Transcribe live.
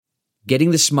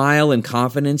Getting the smile and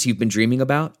confidence you've been dreaming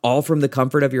about, all from the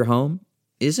comfort of your home,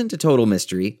 isn't a total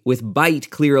mystery with Bite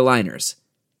clear aligners.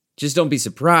 Just don't be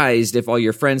surprised if all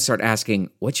your friends start asking,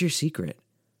 "What's your secret?"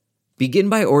 Begin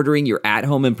by ordering your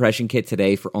at-home impression kit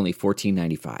today for only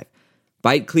 $14.95.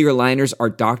 Bite clear aligners are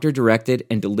doctor-directed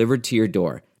and delivered to your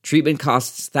door. Treatment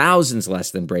costs thousands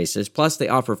less than braces, plus they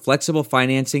offer flexible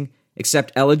financing,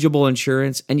 accept eligible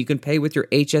insurance, and you can pay with your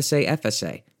HSA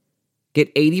FSA. Get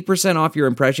 80% off your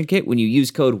impression kit when you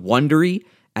use code WONDERY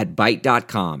at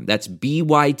Byte.com. That's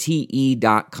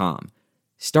BYTE.com.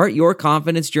 Start your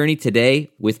confidence journey today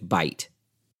with Byte.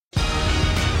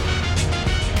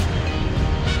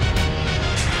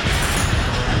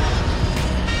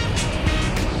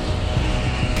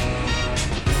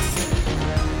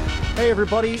 Hey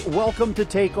everybody, welcome to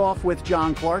Take Off with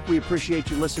John Clark. We appreciate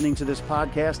you listening to this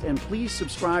podcast, and please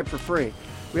subscribe for free.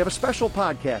 We have a special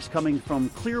podcast coming from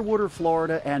Clearwater,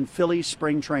 Florida, and Phillies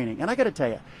spring training. And I got to tell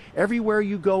you, everywhere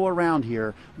you go around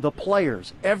here, the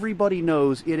players, everybody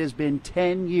knows it has been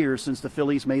 10 years since the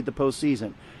Phillies made the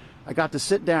postseason. I got to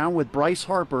sit down with Bryce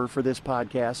Harper for this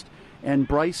podcast, and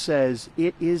Bryce says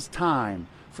it is time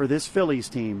for this Phillies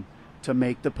team to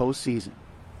make the postseason.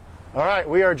 All right,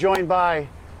 we are joined by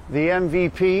the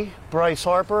MVP, Bryce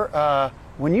Harper.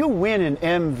 When you win an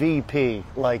MVP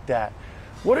like that,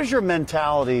 what is your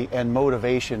mentality and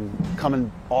motivation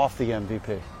coming off the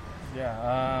MVP?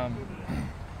 Yeah,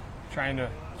 trying to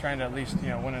at least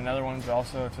win another one, but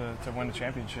also to win the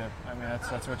championship. I mean,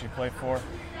 that's what you play for.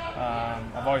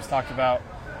 I've always talked about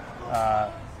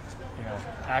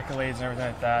accolades and everything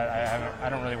like that. I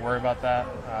don't really worry about that.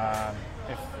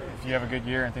 If you have a good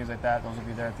year and things like that, those will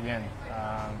be there at the end.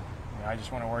 I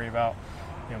just want to worry about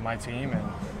my team and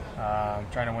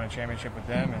trying to win a championship with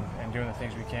them and doing the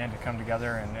things we can to come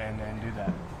together and do that.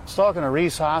 I was talking to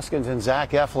Rhys Hoskins and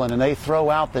Zach Eflin, and they throw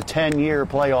out the 10-year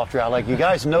playoff drought. Like, you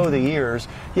guys know the years.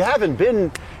 You haven't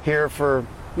been here for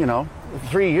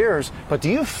 3 years, but do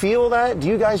you feel that? Do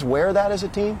you guys wear that as a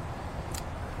team?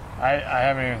 I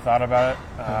haven't even thought about it.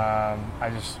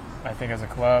 I think as a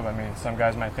club, I mean, some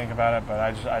guys might think about it, but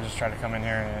I just try to come in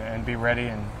here and be ready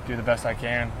and do the best I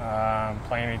can,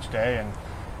 playing each day. And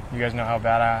you guys know how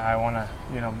bad I want to,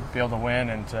 be able to win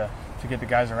and to get the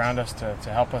guys around us to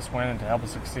help us win and to help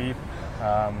us succeed.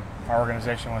 Our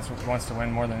organization wants to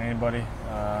win more than anybody,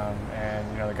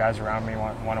 and the guys around me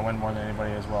want to win more than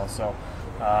anybody as well. So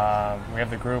we have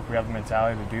the group, we have the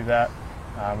mentality to do that.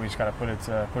 We just got to put it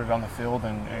on the field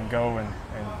and go and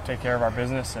take care of our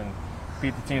business and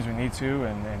beat the teams we need to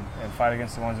and fight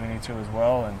against the ones we need to as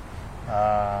well. And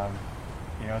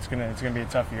it's gonna be a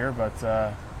tough year, but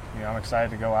I'm excited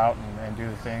to go out and do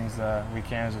the things we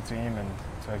can as a team and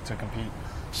to compete.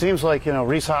 Seems like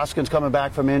Rhys Hoskins coming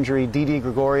back from injury. Didi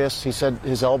Gregorius, he said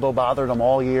his elbow bothered him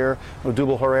all year.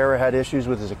 Odubel Herrera had issues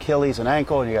with his Achilles and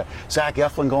ankle, and you got Zach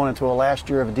Eflin going into a last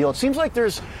year of a deal. It seems like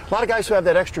there's a lot of guys who have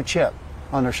that extra chip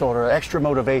on their shoulder, extra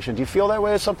motivation. Do you feel that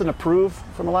way? It's something to prove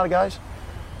from a lot of guys?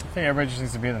 I think everybody just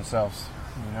needs to be themselves.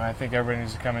 I think everybody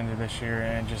needs to come into this year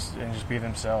and just be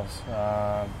themselves.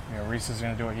 Rhys is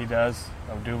going to do what he does.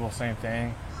 Odubel, same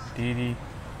thing. Didi,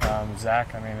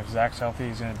 Zach. I mean, if Zach's healthy,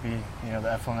 he's going to be the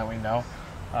Eflin that we know.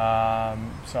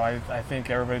 So I think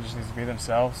everybody just needs to be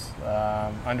themselves.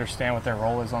 Understand what their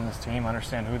role is on this team.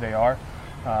 Understand who they are.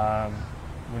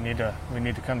 We need to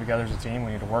come together as a team.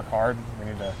 We need to work hard. We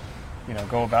need to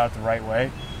go about it the right way.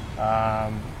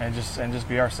 And just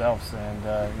be ourselves, and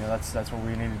that's what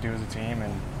we need to do as a team.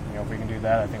 And if we can do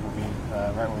that, I think we'll be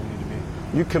right where we need to be.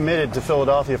 You committed to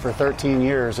Philadelphia for 13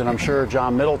 years, and I'm sure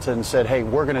John Middleton said, "Hey,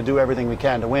 we're going to do everything we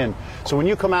can to win." So when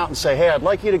you come out and say, "Hey, I'd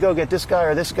like you to go get this guy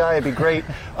or this guy, it'd be great,"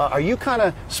 are you kind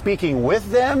of speaking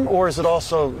with them, or is it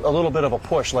also a little bit of a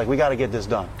push, like we got to get this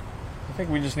done? I think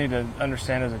we just need to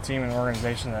understand as a team and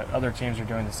organization that other teams are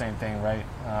doing the same thing, right?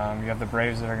 You have the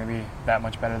Braves that are going to be that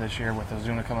much better this year with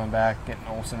Ozuna coming back, getting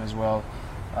Olsen as well.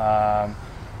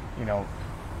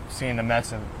 Seeing the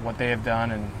Mets and what they have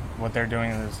done and what they're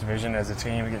doing in this division as a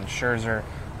team, getting Scherzer,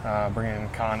 bringing in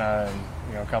Kana and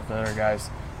a couple of other guys.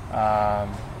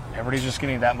 Everybody's just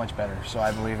getting that much better. So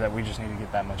I believe that we just need to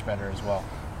get that much better as well,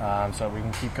 so we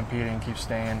can keep competing, keep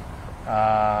staying,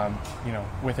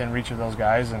 within reach of those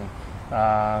guys, and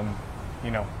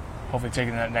hopefully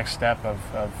taking that next step of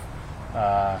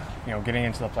getting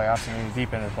into the playoffs and getting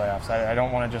deep into the playoffs. I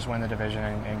don't want to just win the division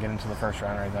and get into the first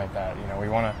round or anything like that. We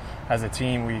want to, as a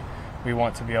team, we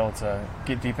want to be able to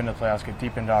get deep into the playoffs, get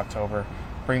deep into October,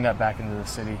 bring that back into the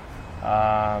city,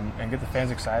 and get the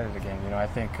fans excited again. I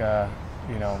think to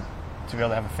be able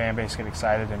to have a fan base get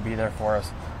excited and be there for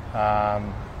us,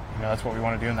 that's what we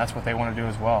want to do, and that's what they want to do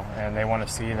as well. And they want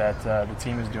to see that the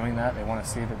team is doing that. They want to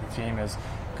see that the team is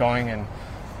going and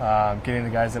getting the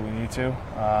guys that we need to.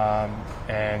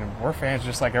 And we're fans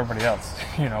just like everybody else.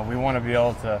 We want to be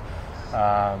able to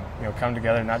come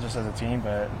together not just as a team,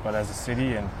 but as a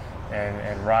city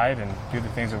and ride and do the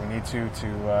things that we need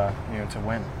to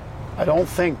win. I don't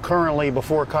think currently,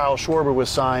 before Kyle Schwarber was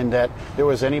signed, that there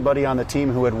was anybody on the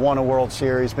team who had won a World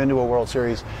Series, been to a World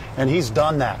Series, and he's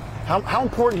done that. How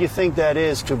important do you think that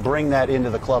is to bring that into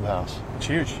the clubhouse? It's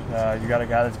huge. You got a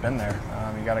guy that's been there.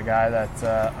 You got a guy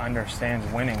that understands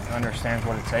winning, understands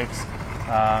what it takes.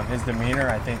 His demeanor,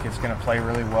 I think, is going to play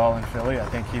really well in Philly. I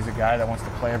think he's a guy that wants to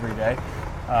play every day.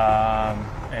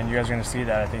 And you guys are going to see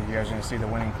that. I think you guys are going to see the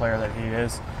winning player that he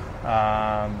is.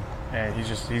 And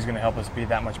he's going to help us be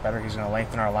that much better. He's going to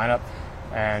lengthen our lineup.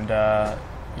 And,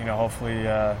 hopefully,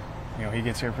 he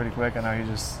gets here pretty quick. I know he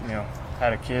just,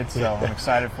 had a kid, so I'm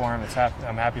excited for him.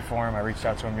 I'm happy for him. I reached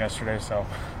out to him yesterday, so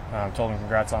told him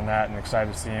congrats on that and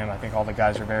excited to see him. I think all the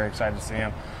guys are very excited to see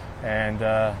him. And,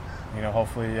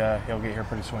 hopefully he'll get here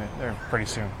pretty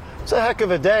soon. It's a heck of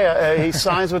a day. He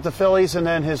signs with the Phillies, and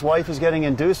then his wife is getting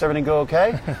induced. Everything go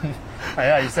okay?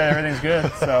 Yeah, you said everything's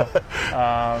good. So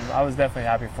I was definitely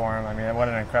happy for him. I mean, what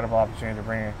an incredible opportunity to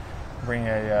bring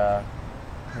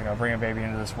a baby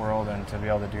into this world and to be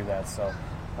able to do that. So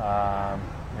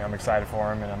I'm excited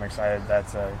for him, and I'm excited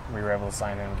that we were able to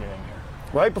sign him and get him here.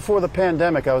 Right before the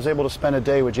pandemic, I was able to spend a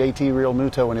day with JT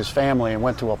Realmuto and his family and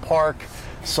went to a park,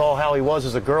 saw how he was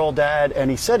as a girl dad, and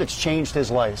he said it's changed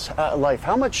his life.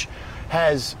 How much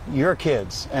has your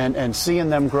kids and seeing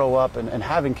them grow up and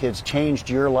having kids changed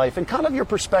your life and kind of your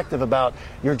perspective about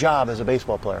your job as a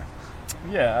baseball player?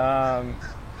 Yeah,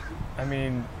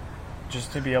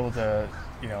 just to be able to,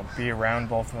 be around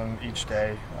both of them each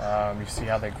day. You see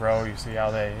how they grow, you see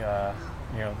how they,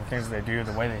 the things they do,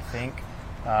 the way they think.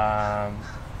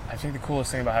 I think the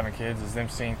coolest thing about having kids is them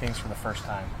seeing things for the first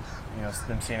time.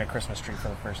 Them seeing a Christmas tree for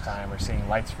the first time, or seeing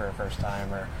lights for the first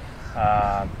time, or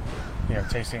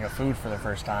tasting a food for the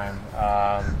first time.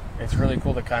 It's really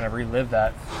cool to kind of relive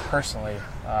that personally.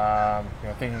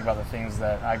 Thinking about the things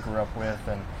that I grew up with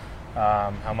and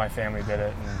how my family did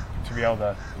it, and to be able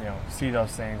to see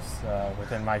those things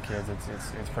within my kids,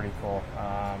 it's pretty cool.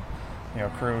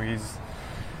 Crew,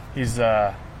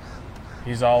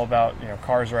 he's all about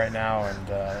cars right now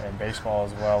and baseball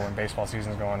as well. When baseball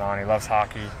season's going on, he loves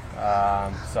hockey.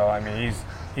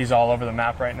 He's all over the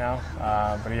map right now.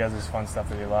 But he has this fun stuff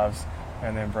that he loves.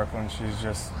 And then Brooklyn, she's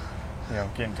just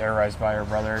getting terrorized by her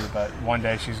brother. But one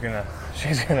day she's gonna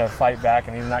fight back,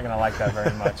 and he's not gonna like that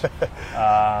very much.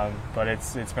 But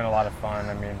it's been a lot of fun.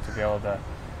 To be able to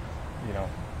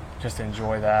just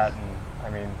enjoy that.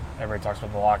 And everybody talks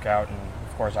about the lockout, and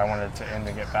of course I wanted it to end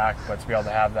and get back. But to be able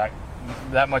to have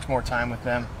that much more time with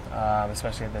them,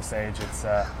 especially at this age,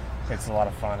 it's a lot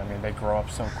of fun. They grow up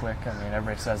so quick.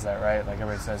 Everybody says that, right? Like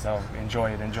everybody says, oh,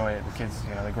 enjoy it. The kids,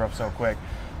 they grow up so quick.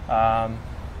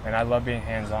 And I love being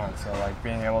hands-on. So like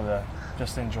being able to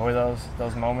just enjoy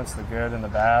those moments, the good and the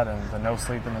bad, and the no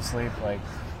sleep and the sleep. Like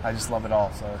I just love it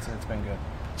all. So it's been good.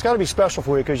 It's got to be special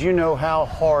for you because you know how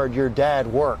hard your dad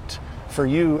worked for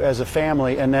you as a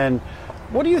family, and then.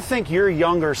 What do you think your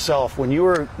younger self, when you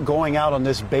were going out on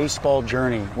this baseball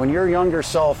journey, when your younger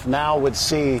self now would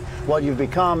see what you've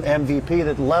become, MVP,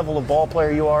 the level of ball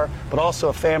player you are, but also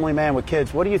a family man with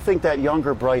kids, what do you think that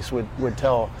younger Bryce would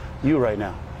tell you right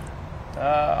now?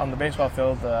 On the baseball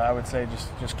field, I would say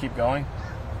just keep going,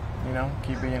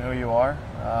 keep being who you are.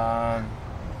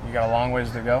 You got a long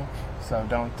ways to go, so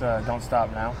don't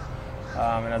stop now.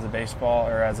 And as a baseball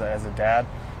or as a dad,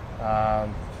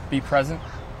 be present.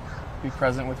 Be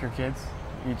present with your kids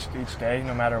each day,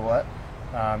 no matter what.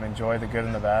 Enjoy the good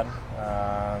and the bad,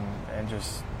 and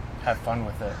just have fun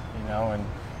with it,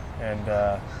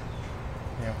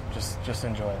 just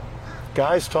enjoy it.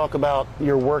 Guys talk about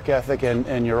your work ethic,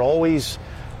 and you're always,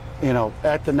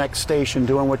 at the next station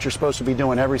doing what you're supposed to be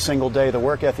doing every single day. The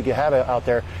work ethic you have out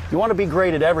there. You want to be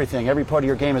great at everything, every part of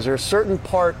your game. Is there a certain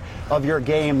part of your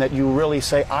game that you really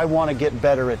say, I want to get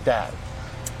better at that?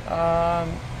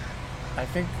 I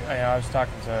think I was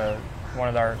talking to one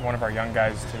of our young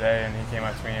guys today, and he came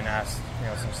up to me and asked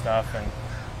some stuff, and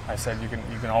I said you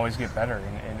can always get better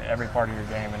in every part of your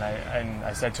game, and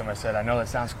I said to him, I know that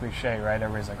sounds cliche, right?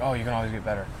 Everybody's like, oh, you can always get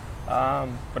better,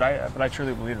 but I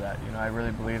truly believe that. I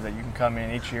really believe that you can come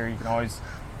in each year, you can always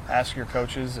ask your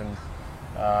coaches and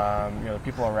the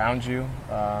people around you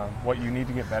what you need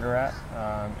to get better at,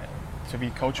 to be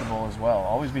coachable as well.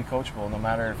 Always be coachable, no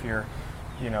matter if you're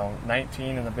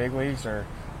 19 in the big leagues or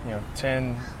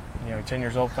 10 10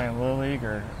 years old playing Little League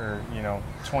or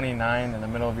 29 in the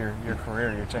middle of your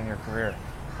career, your 10-year career.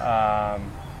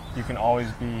 You can always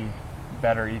be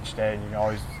better each day. You can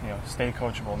always, stay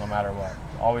coachable no matter what.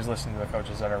 Always listen to the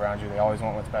coaches that are around you. They always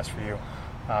want what's best for you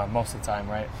most of the time,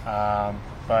 right?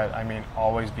 But,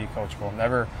 always be coachable.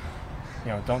 Never,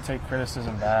 don't take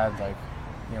criticism bad. Like,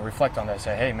 reflect on that.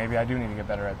 Say, hey, maybe I do need to get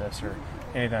better at this or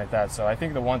anything like that. So I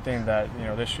think the one thing that,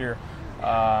 this year,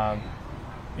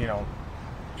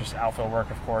 just outfield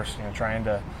work, of course, trying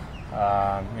to,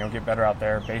 get better out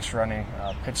there, base running,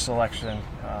 pitch selection,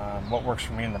 what works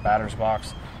for me in the batter's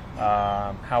box,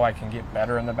 how I can get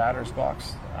better in the batter's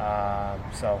box.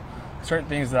 So certain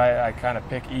things that I kind of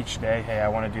pick each day. Hey, I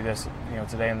want to do this,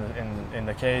 today in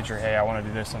the cage, or hey, I want to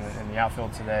do this in the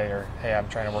outfield today, or hey, I'm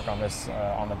trying to work on this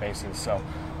on the bases. So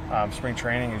spring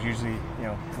training is usually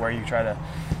where you try to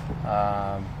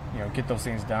get those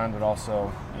things done, but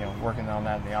also working on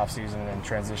that in the off season and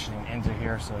transitioning into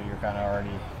here, so you're kind of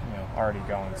already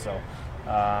going. So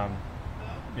I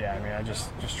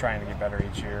just trying to get better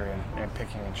each year and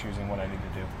picking and choosing what I need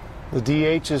to do.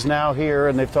 The DH is now here,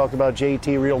 and they've talked about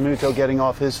JT Real Muto getting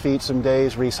off his feet some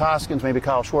days, Rhys Hoskins, maybe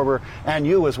Kyle Schwarber, and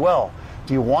you as well.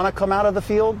 Do you want to come out of the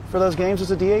field for those games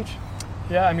as a DH?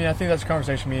 Yeah, I think that's a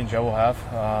conversation me and Joe will have.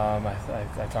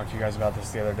 I talked to you guys about this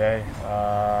the other day.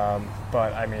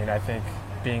 But, I think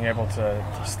being able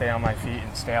to stay on my feet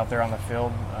and stay out there on the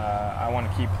field, I want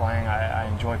to keep playing.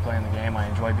 I enjoy playing the game. I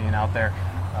enjoy being out there.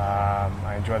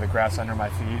 I enjoy the grass under my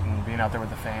feet and being out there with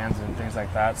the fans and things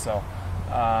like that. So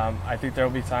I think there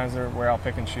will be times where I'll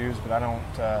pick and choose, but I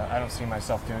don't see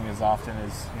myself doing it as often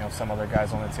as some other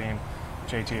guys on the team.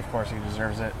 JT, of course, he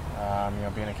deserves it.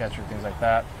 Being a catcher, things like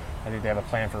that. I think they have a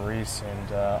plan for Rhys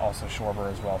and also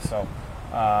Schwarber as well. So,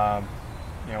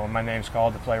 when my name's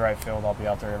called to play right field, I'll be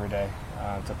out there every day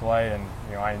to play, and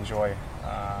I enjoy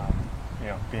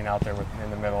being out there in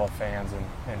the middle of fans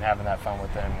and having that fun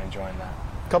with them and enjoying that.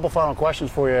 Couple final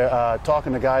questions for you.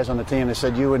 Talking to guys on the team, they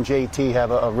said you and JT have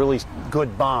a really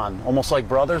good bond, almost like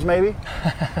brothers, maybe?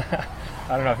 I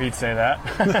don't know if he'd say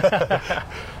that.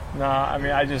 No,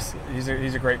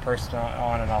 he's a great person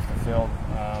on and off the field.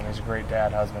 He's a great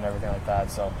dad, husband, everything like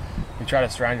that. So you try to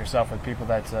surround yourself with people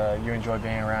that you enjoy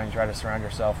being around. You try to surround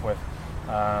yourself with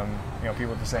people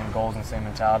with the same goals and same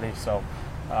mentality. So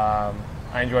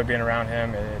I enjoy being around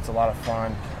him. It's a lot of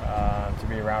fun to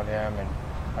be around him, and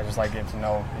I just like getting to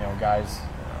know guys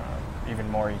even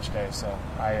more each day. So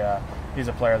he's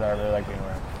a player that I really like being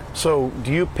around. So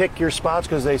do you pick your spots?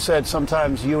 Because they said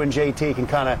sometimes you and JT can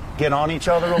kind of get on each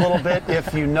other a little bit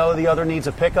if you know the other needs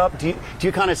a pickup. Do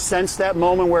you kind of sense that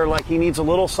moment where like he needs a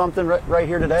little something right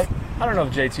here today? I don't know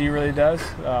if JT really does.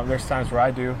 There's times where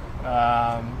I do.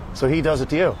 So he does it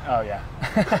to you? Oh yeah.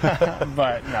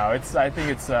 But no, I think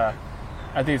it's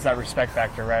that respect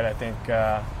factor, right? I think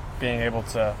being able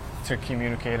to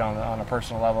communicate on a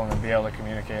personal level and then be able to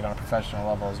communicate on a professional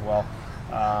level as well.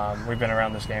 We've been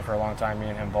around this game for a long time, me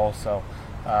and him both, so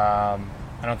I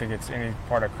don't think it's any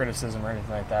part of criticism or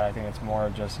anything like that. I think it's more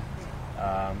just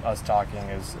us talking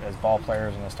as ball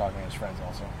players and us talking as friends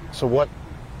also. So what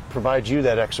provides you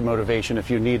that extra motivation if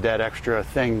you need that extra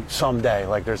thing someday?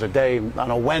 Like there's a day on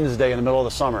a Wednesday in the middle of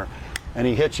the summer and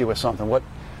he hits you with something. What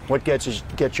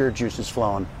gets your juices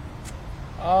flowing?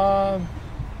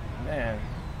 Man.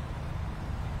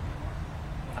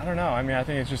 I don't know. I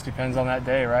think it just depends on that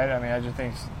day, right? I just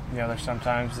think, there's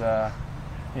sometimes,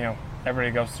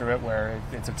 everybody goes through it where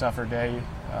it's a tougher day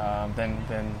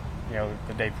than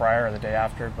the day prior or the day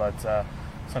after. But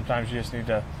sometimes you just need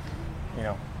to,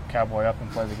 cowboy up and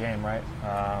play the game, right?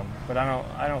 But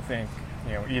I don't think,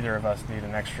 either of us need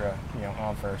an extra,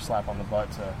 oomph or slap on the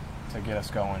butt to get us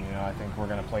going. I think we're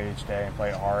going to play each day and play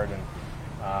it hard,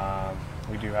 and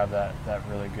we do have that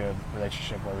really good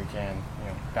relationship where we can,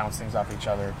 bounce things off each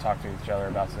other, talk to each other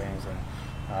about things, and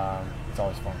it's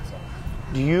always fun. So,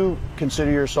 do you consider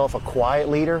yourself a quiet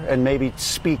leader and maybe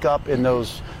speak up in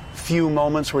those few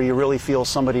moments where you really feel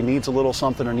somebody needs a little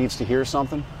something or needs to hear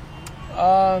something?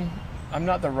 I'm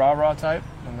not the rah-rah type.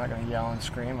 I'm not going to yell and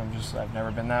scream. I've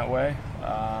never been that way.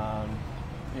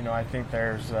 I think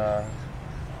there's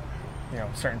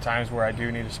certain times where I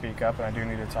do need to speak up and I do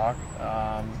need to talk.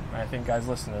 I think guys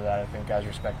listen to that. I think guys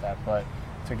respect that. But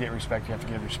to get respect, you have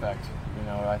to give respect.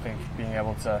 I think being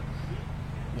able to,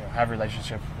 have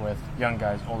relationships with young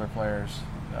guys, older players,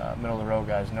 middle of the road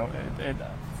guys.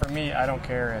 For me, I don't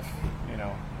care if,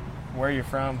 where you're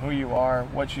from, who you are,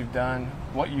 what you've done,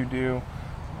 what you do,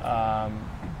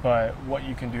 but what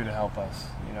you can do to help us.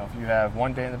 If you have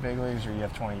one day in the big leagues or you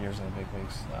have 20 years in the big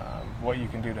leagues, what you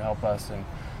can do to help us. And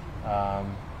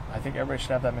I think everybody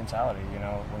should have that mentality. You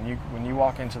know, when you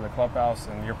walk into the clubhouse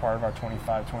and you're part of our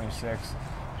 25, 26,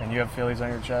 and you have Phillies on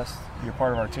your chest, you're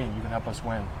part of our team. You can help us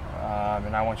win,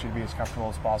 and I want you to be as comfortable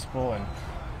as possible. And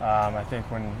I think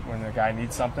when the guy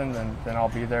needs something, then I'll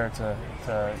be there to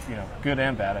good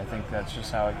and bad. I think that's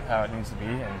just how it needs to be.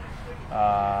 And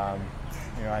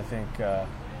I think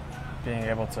being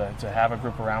able to have a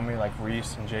group around me like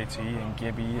Reese and JT and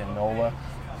Gibby and Nola,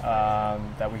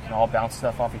 that we can all bounce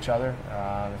stuff off each other.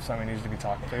 If somebody needs to be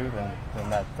talked to,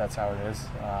 then that's how it is.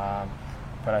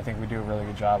 But I think we do a really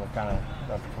good job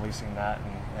of policing that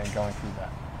and going through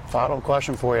that. Final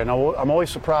question for you. Now, I'm always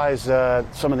surprised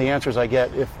some of the answers I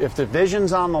get. If the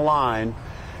division's on the line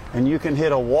and you can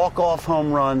hit a walk-off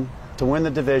home run to win the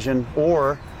division,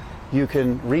 or you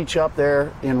can reach up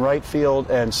there in right field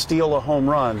and steal a home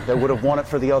run that would have won it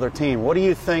for the other team, what do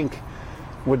you think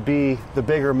would be the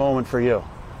bigger moment for you?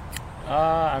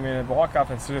 A walk-off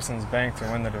at Citizens Bank to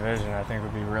win the division, I think,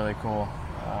 would be really cool.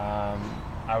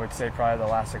 I would say probably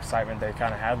the last excitement they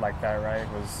kind of had like that, right,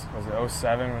 was it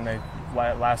 07 when they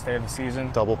last day of the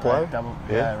season? Double play? Right?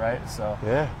 Yeah, right? So,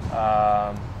 yeah.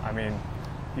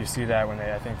 You see that when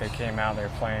I think they came out, they were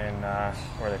playing,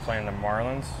 were they playing the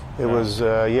Marlins? It was,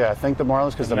 I think the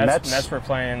Marlins, because the Mets were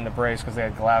playing the Braves because they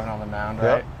had Glavine on the mound,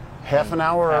 yep. right? Half an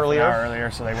hour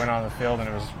earlier, so they went on the field and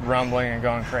it was rumbling and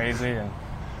going crazy, and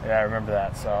yeah, I remember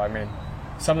that. So,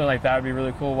 something like that would be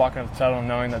really cool, walking up the tunnel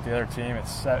knowing that the other team, it was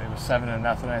 7-0,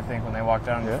 I think, when they walked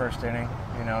out in the first inning.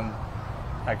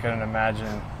 I couldn't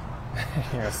imagine,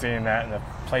 seeing that, and the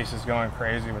place is going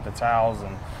crazy with the towels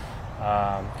and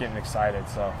getting excited.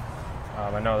 So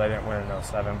I know they didn't win in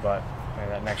 07, but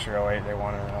that next year, 08, they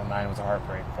won, and 09 was a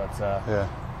heartbreak. But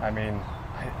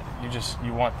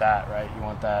you want that, right? You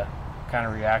want that kind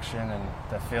of reaction and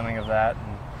the feeling of that,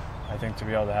 and I think to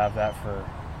be able to have that for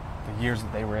the years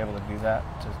that they were able to do that,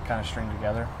 to kind of string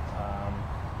together,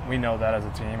 we know that as a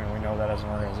team, and we know that as an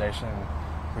organization, and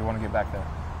we want to get back there.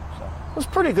 So it was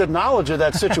pretty good knowledge of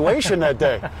that situation that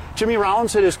day. Jimmy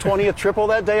Rollins hit his 20th triple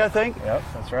that day, I think. Yep,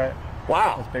 that's right.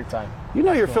 Wow, that's big time. You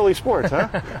know your Philly sports, huh?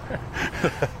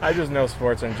 I just know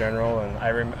sports in general, and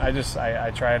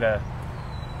I try to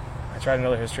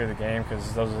know the history of the game,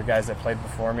 because those are the guys that played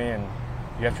before me, and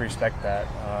you have to respect that.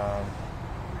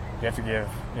 You have to give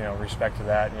respect to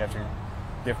that, and you have to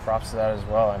give props to that as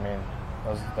well.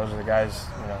 Those are the guys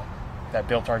that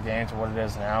built our game to what it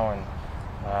is now, and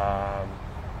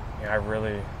I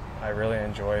really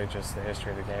enjoy just the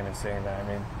history of the game and seeing that.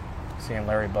 Seeing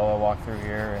Larry Boa walk through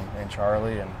here, and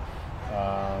Charlie, and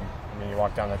you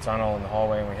walk down the tunnel in the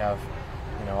hallway, and we have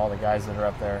all the guys that are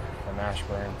up there from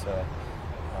Ashburn to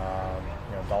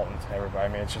Dalton to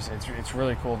everybody. It's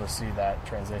really cool to see that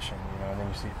transition, and then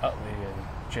you see Utley and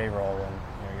J-Roll, and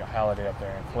you got Halliday up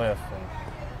there, and Cliff,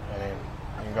 and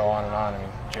you can go on and on.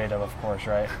 J-Dub, of course,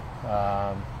 right?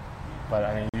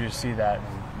 But you just see that,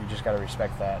 and you just got to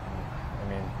respect that,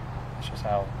 and it's just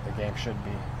how the game should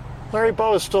be. Larry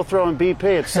Boa is still throwing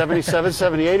BP at 77,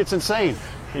 78. It's insane.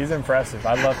 He's impressive.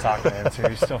 I love talking to him too.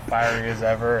 He's still fiery as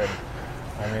ever,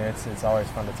 and it's always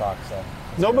fun to talk. So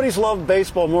nobody's loved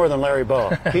baseball more than Larry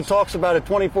Boa. He talks about it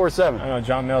 24/7. I know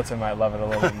John Middleton might love it a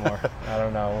little bit more. I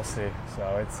don't know. We'll see.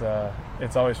 So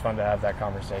it's always fun to have that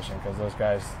conversation, because those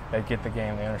guys, they get the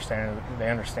game. They understand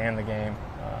the game,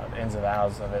 the ins and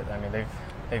outs of it.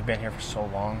 They've been here for so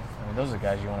long. Those are the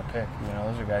guys you want to pick.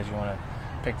 Those are guys you want to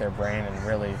pick their brain and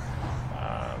really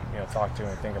talk to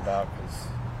and think about, because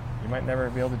you might never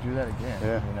be able to do that again.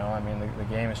 Yeah. The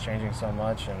game is changing so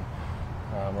much,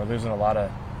 and we're losing a lot of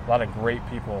great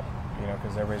people,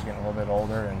 because everybody's getting a little bit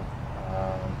older, and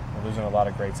we're losing a lot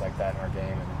of greats like that in our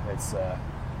game, and it's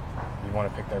you want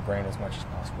to pick their brain as much as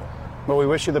possible. Well, we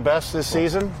wish you the best this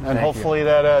season, and hopefully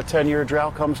that 10-year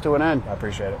drought comes to an end. I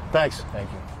appreciate it. Thanks. Thank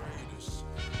you.